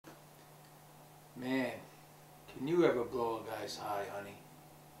Can you ever blow a guy's high, honey?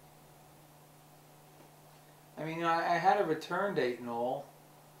 I mean, I had a return date and all.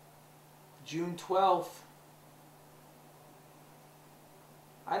 June 12th.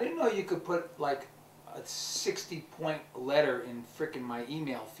 I didn't know you could put like a 60-point letter in frickin' my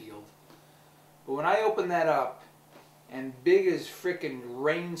email field. But when I open that up, and big as frickin'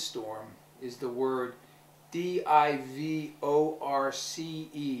 rainstorm is the word DIVORCE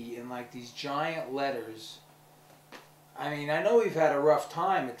in like these giant letters. I mean, I know we've had a rough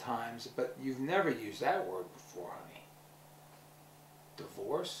time at times, but you've never used that word before, honey.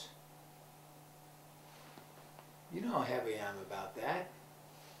 Divorce? You know how heavy I am about that.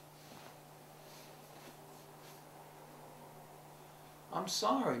 I'm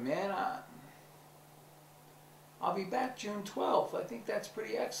sorry, man. I'll be back June 12th. I think that's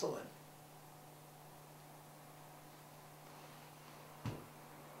pretty excellent.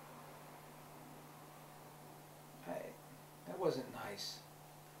 That wasn't nice.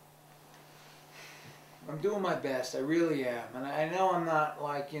 I'm doing my best. I really am. And I know I'm not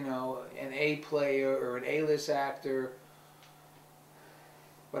like, you know, an A player or an A-list actor.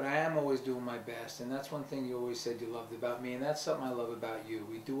 But I am always doing my best. And that's one thing you always said you loved about me. And that's something I love about you.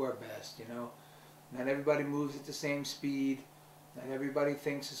 We do our best, you know. Not everybody moves at the same speed. Not everybody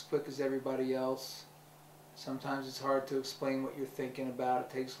thinks as quick as everybody else. Sometimes it's hard to explain what you're thinking about. It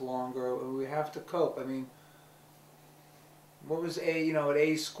takes longer. We have to cope. I mean, what was A, you know, at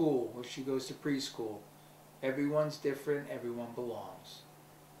A's school, where she goes to preschool? Everyone's different. Everyone belongs.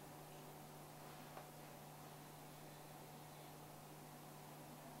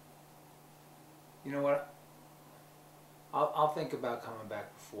 You know what? I'll think about coming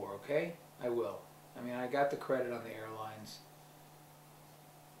back before, okay? I will. I mean, I got the credit on the airlines.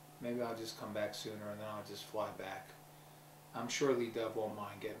 Maybe I'll just come back sooner and then I'll just fly back. I'm sure Lee Dove won't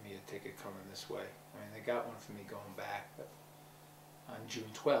mind getting me a ticket coming this way. I mean, they got one for me going back on June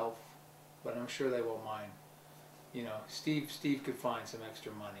 12th, but I'm sure they won't mind. You know, Steve could find some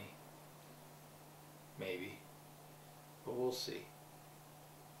extra money. Maybe. But we'll see.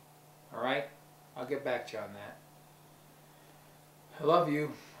 All right? I'll get back to you on that. I love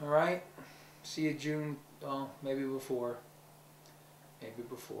you, all right? See you June, well, maybe before. Maybe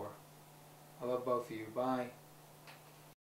before. I love both of you. Bye.